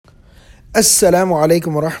Assalamu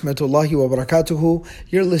alaikum wa rahmatullahi wa barakatuhu.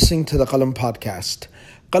 You're listening to the Qalam podcast.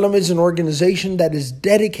 Qalam is an organization that is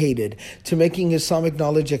dedicated to making Islamic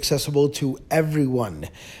knowledge accessible to everyone.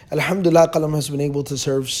 Alhamdulillah, Qalam has been able to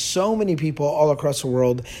serve so many people all across the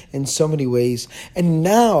world in so many ways. And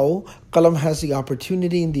now, Qalam has the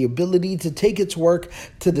opportunity and the ability to take its work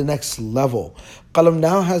to the next level. Qalam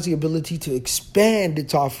now has the ability to expand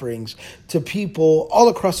its offerings to people all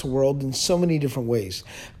across the world in so many different ways.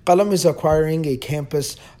 Qalam is acquiring a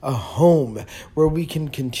campus, a home, where we can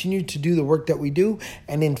continue to do the work that we do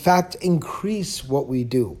and in fact increase what we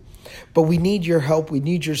do. But we need your help, we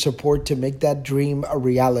need your support to make that dream a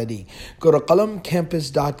reality. Go to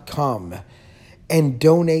qalamcampus.com and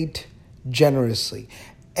donate generously.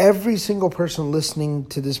 Every single person listening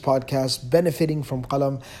to this podcast, benefiting from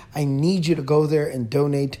Qalam, I need you to go there and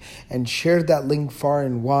donate and share that link far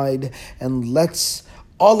and wide, and let's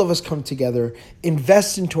all of us come together,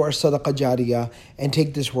 invest into our sadaqah jariyah, and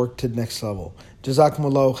take this work to the next level.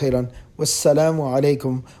 Jazakumullahu khairan. Wassalamu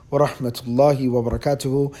alaikum wa rahmatullahi wa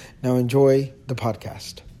barakatuhu. Now enjoy the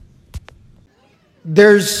podcast.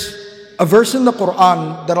 There's a verse in the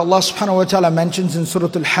Quran that Allah subhanahu wa ta'ala mentions in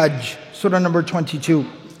Surah Al-Hajj, Surah number 22.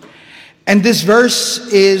 And this verse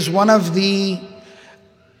is one of the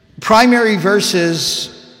primary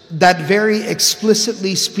verses that very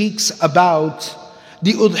explicitly speaks about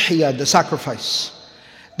the udhiyah, the sacrifice.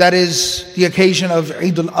 That is the occasion of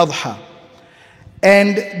Eid al-Adha.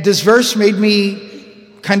 And this verse made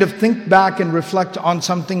me kind of think back and reflect on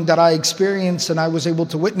something that I experienced and I was able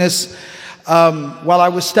to witness while I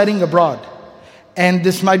was studying abroad. And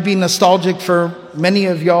this might be nostalgic for many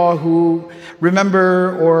of y'all who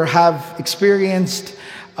remember or have experienced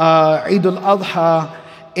Eid al-Adha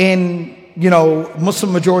in,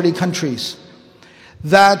 Muslim majority countries.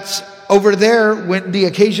 That over there, when the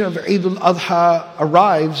occasion of Eid al-Adha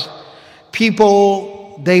arrives,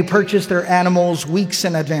 people, they purchase their animals weeks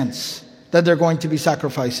in advance that they're going to be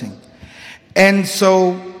sacrificing. And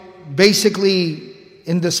so basically,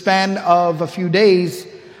 in the span of a few days,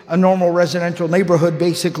 a normal residential neighborhood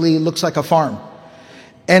basically looks like a farm.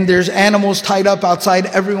 And there's animals tied up outside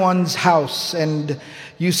everyone's house, and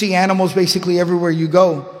you see animals basically everywhere you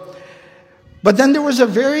go. But then there was a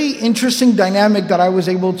very interesting dynamic that I was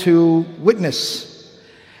able to witness.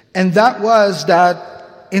 And that was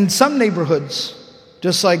that in some neighborhoods,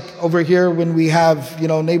 just like over here when we have,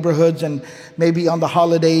 neighborhoods and maybe on the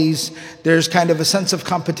holidays, there's kind of a sense of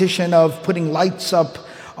competition of putting lights up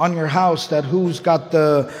on your house, that who's got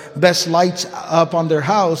the best lights up on their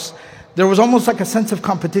house. There was almost like a sense of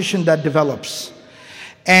competition that develops.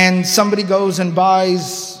 And somebody goes and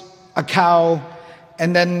buys a cow,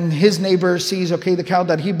 and then his neighbor sees, the cow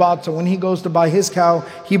that he bought, so when he goes to buy his cow,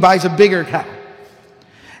 he buys a bigger cow.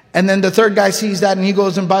 And then the third guy sees that and he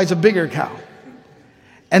goes and buys a bigger cow.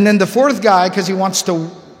 And then the fourth guy, because he wants to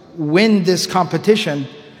win this competition,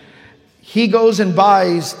 he goes and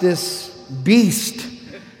buys this beast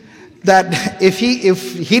that if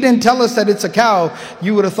he didn't tell us that it's a cow,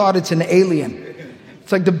 you would have thought it's an alien.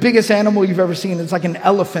 It's like the biggest animal you've ever seen. It's like an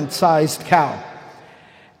elephant-sized cow.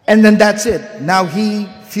 And then that's it. Now he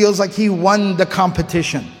feels like he won the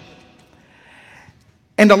competition.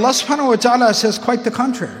 And Allah subhanahu wa ta'ala says quite the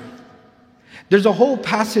contrary. There's a whole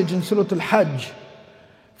passage in Surah Al-Hajj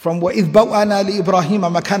from وَإِذْ بَوْأَنَا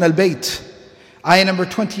لِإِبْرَاهِيمَ مَكَانَ الْبَيْتِ, ayah number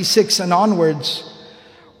 26 and onwards,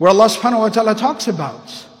 where Allah subhanahu wa ta'ala talks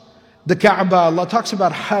about the Kaaba, Allah talks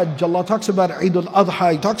about Hajj, Allah talks about Eid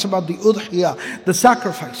al-Adha, He talks about the udhiyah, the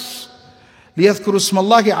sacrifice. لِيَذْكُرُوا اسْمَ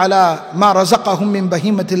اللَّهِ عَلَى مَا رَزَقَهُم مِّن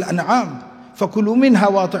بَهِيمَةِ الْأَنْعَامِ فَكُلُوا مِنْهَا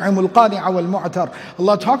وَأَطْعِمُوا الْقَانِعَ وَالْمُعْتَرَ.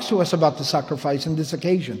 Allah talks to us about the sacrifice in this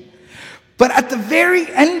occasion. But at the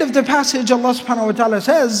very end of the passage, Allah subhanahu wa ta'ala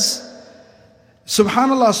says,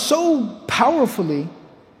 subhanAllah, so powerfully,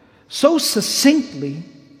 so succinctly,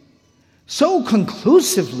 so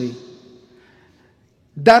conclusively,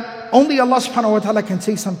 that only Allah subhanahu wa ta'ala can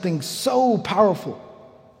say something so powerful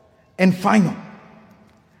and final.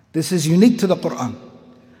 This is unique to the Quran.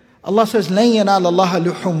 Allah says, لَن يَنَالَ اللَّهَ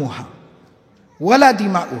لُحُومُهَا وَلَا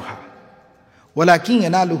دِمَاؤُهَا وَلَكِنْ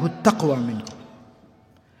يَنَالُهُ التَّقْوَى مِنْكُمْ.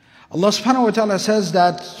 Allah subhanahu wa ta'ala says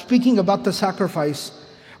that, speaking about the sacrifice,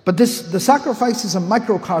 but the sacrifice is a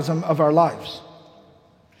microcosm of our lives.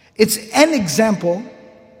 It's an example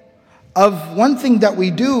of one thing that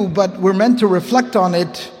we do, but we're meant to reflect on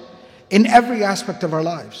it in every aspect of our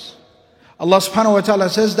lives. Allah subhanahu wa ta'ala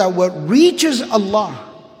says that what reaches Allah,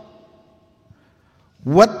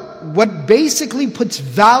 what basically puts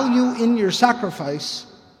value in your sacrifice,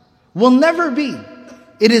 will never be,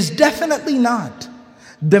 it is definitely not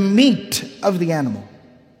the meat of the animal.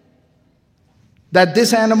 That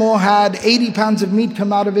this animal had 80 pounds of meat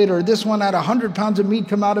come out of it, or this one had 100 pounds of meat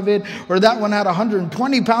come out of it, or that one had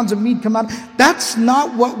 120 pounds of meat come out. That's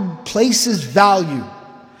not what places value.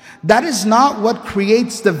 That is not what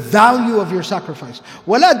creates the value of your sacrifice.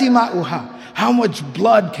 وَلَا دِمَاؤُهَا. How much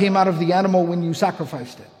blood came out of the animal when you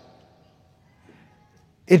sacrificed it?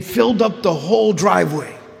 It filled up the whole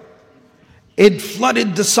driveway. It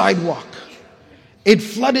flooded the sidewalk. It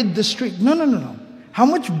flooded the street. No. How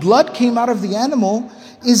much blood came out of the animal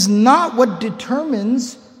is not what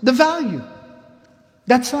determines the value.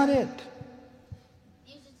 That's not it.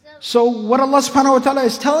 So what Allah subhanahu wa ta'ala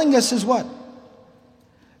is telling us is what?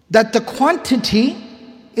 That the quantity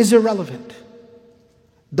is irrelevant.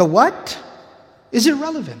 The what is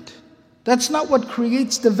irrelevant. That's not what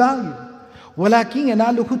creates the value. وَلَكِنْ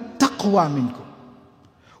يَنَالُهُ التَّقْوَى مِنْكُمْ.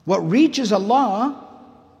 What reaches Allah,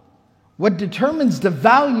 what determines the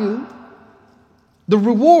value, the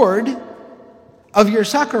reward of your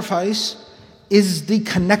sacrifice is the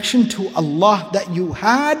connection to Allah that you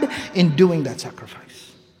had in doing that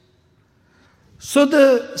sacrifice. So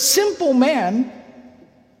the simple man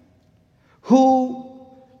who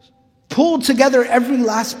pulled together every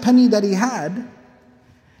last penny that he had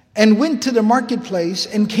and went to the marketplace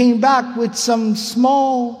and came back with some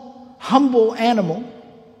small, humble animal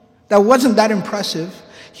that wasn't that impressive.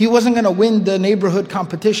 He wasn't going to win the neighborhood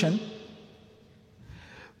competition.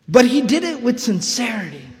 But he did it with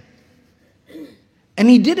sincerity. And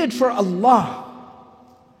he did it for Allah.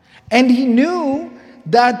 And he knew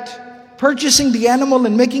that purchasing the animal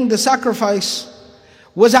and making the sacrifice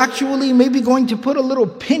was actually maybe going to put a little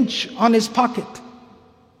pinch on his pocket.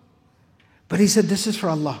 But he said, this is for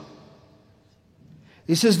Allah.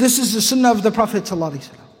 He says, this is the sunnah of the Prophet ﷺ.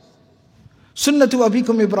 Sunnatu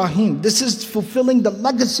abikum Ibrahim. This is fulfilling the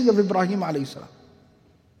legacy of Ibrahim ﷺ.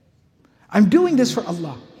 I'm doing this for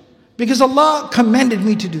Allah, because Allah commanded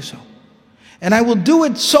me to do so. And I will do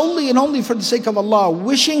it solely and only for the sake of Allah,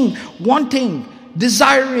 wishing, wanting,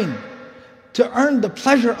 desiring to earn the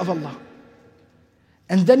pleasure of Allah.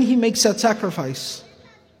 And then he makes that sacrifice.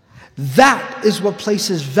 That is what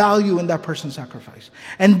places value in that person's sacrifice.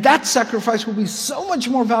 And that sacrifice will be so much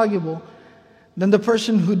more valuable than the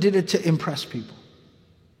person who did it to impress people.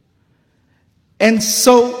 And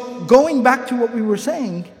so, going back to what we were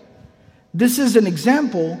saying, this is an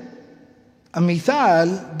example, a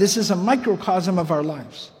mithal, this is a microcosm of our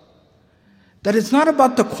lives. That it's not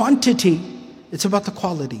about the quantity, it's about the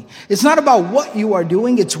quality. It's not about what you are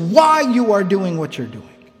doing, it's why you are doing what you're doing.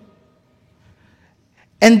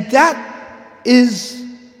 And that is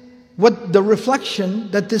what the reflection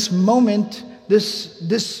that this moment,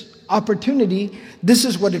 this opportunity, this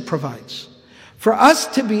is what it provides. For us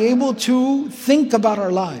to be able to think about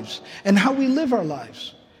our lives and how we live our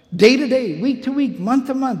lives, day to day, week to week, month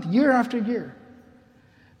to month, year after year.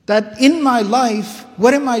 That in my life,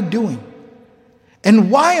 what am I doing?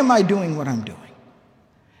 And why am I doing what I'm doing?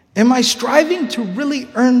 Am I striving to really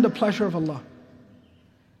earn the pleasure of Allah?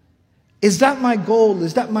 Is that my goal?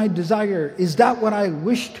 Is that my desire? Is that what I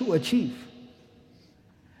wish to achieve?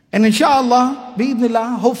 And inshallah,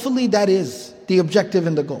 bi'idhnillah, hopefully that is the objective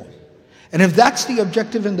and the goal. And if that's the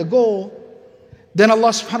objective and the goal, then Allah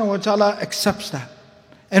subhanahu wa ta'ala accepts that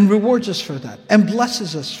and rewards us for that and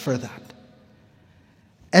blesses us for that.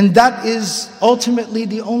 And that is ultimately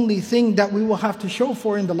the only thing that we will have to show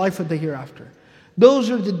for in the life of the hereafter. Those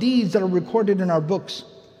are the deeds that are recorded in our books.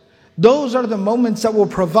 Those are the moments that will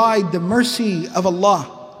provide the mercy of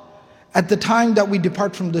Allah at the time that we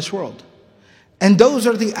depart from this world. And those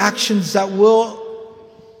are the actions that will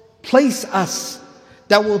place us,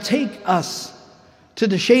 that will take us to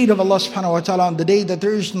the shade of Allah subhanahu wa ta'ala on the day that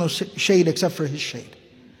there is no shade except for His shade.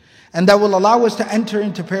 And that will allow us to enter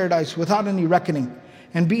into paradise without any reckoning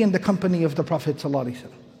and be in the company of the Prophet sallallahu alaihi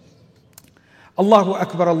wasallam. Allahu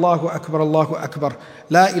Akbar, Allahu Akbar, Allahu Akbar.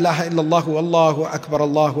 La ilaha illallah, Allahu Akbar,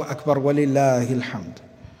 Allahu Akbar, walillahil hamd.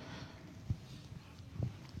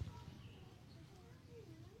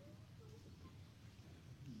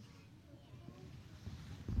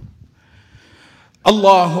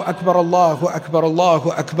 Allahu Akbar, Allahu Akbar,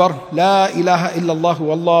 Allahu Akbar. La ilaha illallah,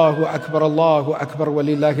 Allahu Akbar, Allahu Akbar,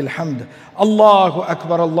 walillahil hamd. Allahu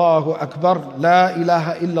Akbar, Allahu Akbar. La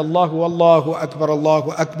ilaha illallah, Allahu Akbar,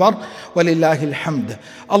 Allahu Akbar, walillahil hamd.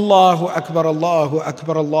 Allahu Akbar, Allahu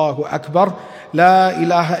Akbar, Allahu Akbar. La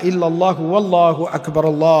ilaha illallah, Allahu Akbar,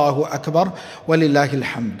 Allahu Akbar, walillahil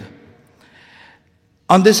hamd.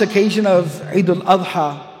 On this occasion of Eid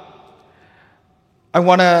al-Adha, I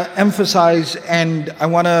want to emphasize and I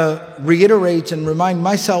want to reiterate and remind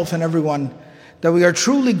myself and everyone that we are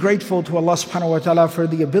truly grateful to Allah subhanahu wa ta'ala for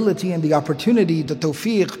the ability and the opportunity, the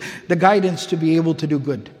tawfiq, the guidance to be able to do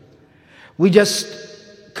good. We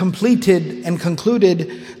just completed and concluded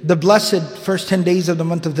the blessed first 10 days of the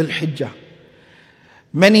month of Dhul Hijjah.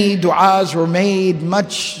 Many du'as were made,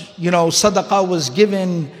 much sadaqah was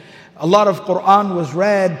given, a lot of Quran was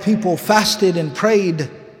read, people fasted and prayed.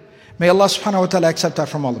 May Allah subhanahu wa ta'ala accept that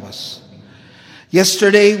from all of us.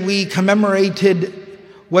 Yesterday we commemorated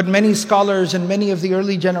what many scholars and many of the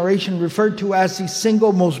early generation referred to as the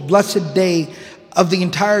single most blessed day of the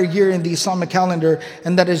entire year in the Islamic calendar,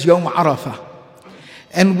 and that is Yawm Arafah.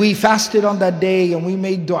 And we fasted on that day, and we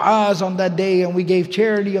made du'as on that day, and we gave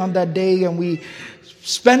charity on that day, and we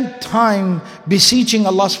spent time beseeching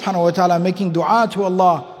Allah subhanahu wa ta'ala, making du'a to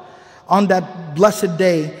Allah on that blessed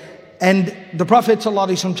day. And the Prophet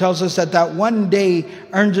ﷺ tells us that that one day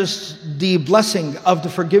earns us the blessing of the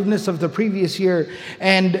forgiveness of the previous year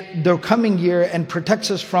and the coming year, and protects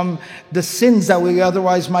us from the sins that we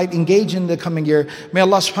otherwise might engage in the coming year. May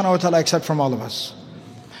Allah subhanahu wa ta'ala accept from all of us.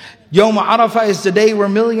 Yawm Arafah is the day where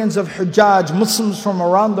millions of Hujjaj, Muslims from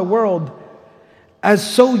around the world, as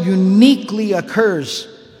so uniquely occurs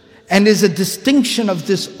and is a distinction of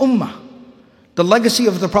this ummah, the legacy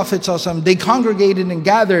of the Prophet ﷺ. They congregated and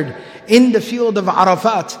gathered in the field of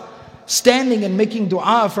Arafat, standing and making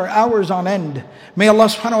dua for hours on end. May Allah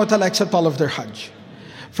subhanahu wa ta'ala accept all of their hajj.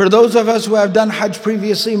 For those of us who have done hajj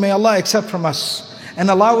previously, may Allah accept from us and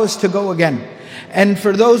allow us to go again. And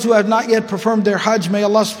for those who have not yet performed their hajj, may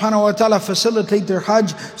Allah subhanahu wa ta'ala facilitate their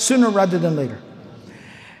hajj sooner rather than later.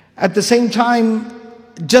 At the same time,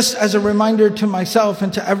 just as a reminder to myself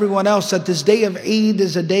and to everyone else, that this day of Eid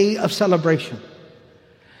is a day of celebration.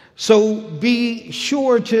 So be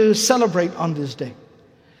sure to celebrate on this day.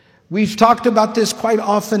 We've talked about this quite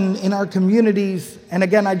often in our communities, and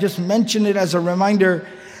again I just mention it as a reminder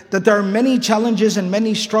that there are many challenges and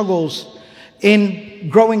many struggles in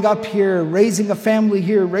growing up here, raising a family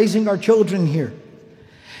here, raising our children here.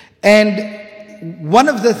 And one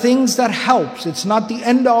of the things that helps, it's not the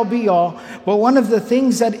end all be all, but one of the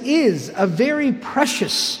things that is a very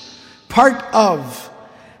precious part of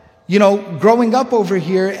growing up over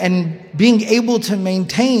here and being able to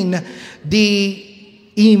maintain the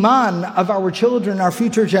iman of our children, our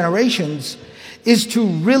future generations, is to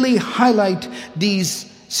really highlight these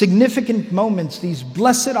significant moments, these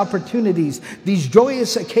blessed opportunities, these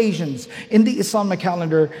joyous occasions in the Islamic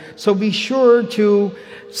calendar. So be sure to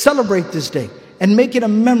celebrate this day and make it a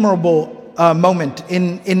memorable moment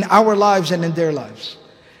in our lives and in their lives.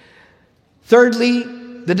 Thirdly,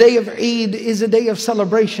 the day of Eid is a day of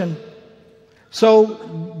celebration.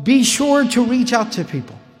 So be sure to reach out to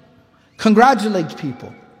people, congratulate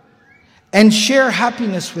people, and share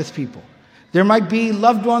happiness with people. There might be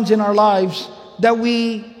loved ones in our lives that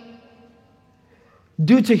we,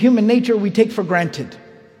 due to human nature, we take for granted.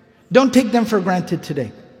 Don't take them for granted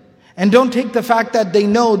today. And don't take the fact that they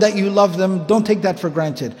know that you love them, don't take that for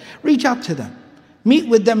granted. Reach out to them. Meet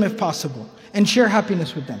with them if possible, and share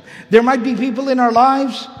happiness with them. There might be people in our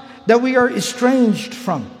lives that we are estranged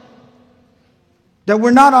from, that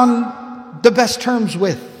we're not on the best terms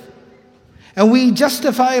with. And we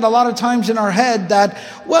justify it a lot of times in our head that,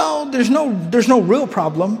 well, there's no real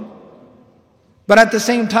problem. But at the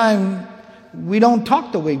same time, we don't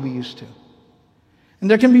talk the way we used to. And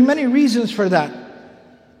there can be many reasons for that.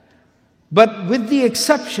 But with the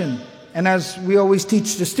exception, and as we always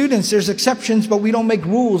teach the students, there's exceptions, but we don't make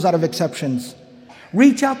rules out of exceptions.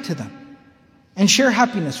 Reach out to them and share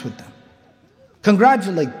happiness with them.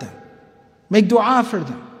 Congratulate them. Make dua for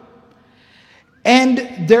them.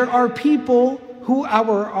 And there are people who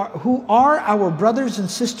are our brothers and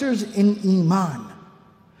sisters in iman,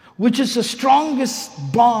 which is the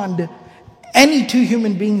strongest bond any two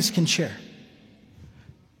human beings can share.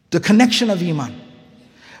 The connection of iman.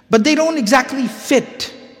 But they don't exactly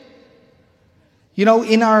fit, in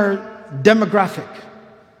our demographic.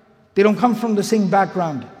 They don't come from the same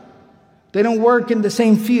background. They don't work in the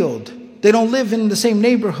same field. They don't live in the same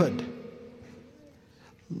neighborhood.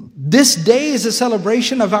 This day is a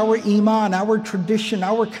celebration of our iman, our tradition,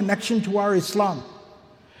 our connection to our Islam.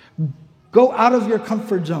 Go out of your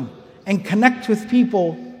comfort zone and connect with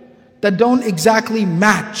people that don't exactly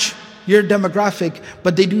match your demographic,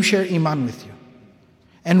 but they do share iman with you.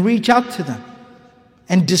 And reach out to them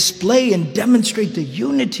and display and demonstrate the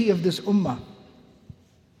unity of this ummah.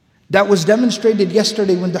 That was demonstrated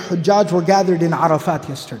yesterday when the Hujjaj were gathered in Arafat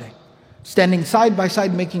yesterday, standing side by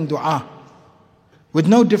side making dua, with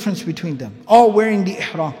no difference between them, all wearing the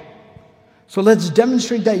ihram. So let's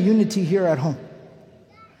demonstrate that unity here at home.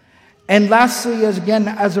 And lastly,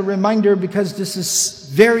 as a reminder, because this is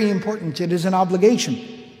very important, it is an obligation.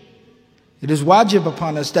 It is wajib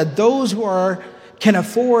upon us that those who can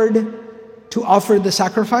afford to offer the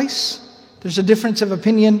sacrifice, there's a difference of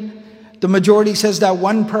opinion. The majority says that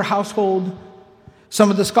one per household.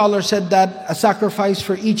 Some of the scholars said that a sacrifice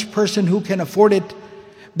for each person who can afford it.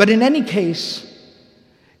 But in any case,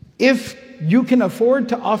 if you can afford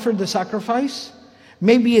to offer the sacrifice,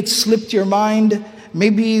 maybe it slipped your mind,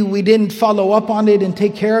 maybe we didn't follow up on it and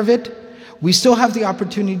take care of it, we still have the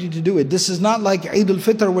opportunity to do it. This is not like Eid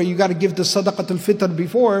al-Fitr where you got to give the Sadaqat al-Fitr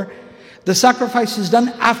before. The sacrifice is done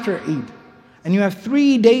after Eid. And you have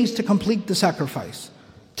 3 days to complete the sacrifice.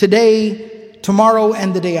 Today, tomorrow,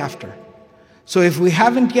 and the day after. So if we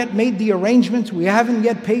haven't yet made the arrangements, we haven't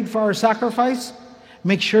yet paid for our sacrifice,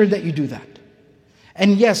 make sure that you do that.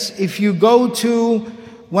 And yes, if you go to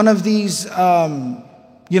one of these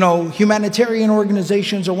humanitarian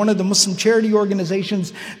organizations or one of the Muslim charity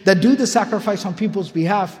organizations that do the sacrifice on people's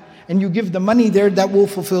behalf, and you give the money there, that will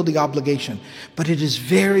fulfill the obligation. But it is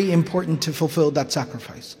very important to fulfill that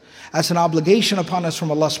sacrifice as an obligation upon us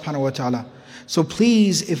from Allah subhanahu wa ta'ala. So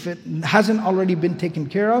please, if it hasn't already been taken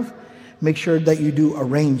care of, make sure that you do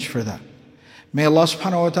arrange for that. May Allah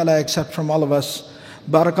subhanahu wa ta'ala accept from all of us.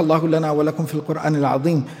 بارك الله لنا ولكم في القرآن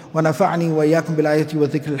العظيم ونفعني وإياكم بالآية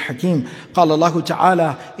والذكر الحكيم. قال الله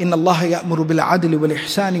تعالى إن الله يأمر بالعدل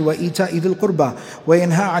والإحسان وإيتاء ذي القربى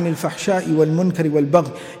وينهى عن الفحشاء والمنكر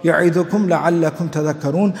والبغي يعظكم لعلكم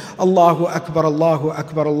تذكرون. الله أكبر الله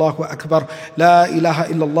أكبر الله أكبر لا إله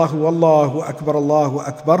إلا الله والله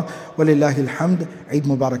أكبر ولله الحمد. Eid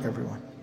Mubarak everyone.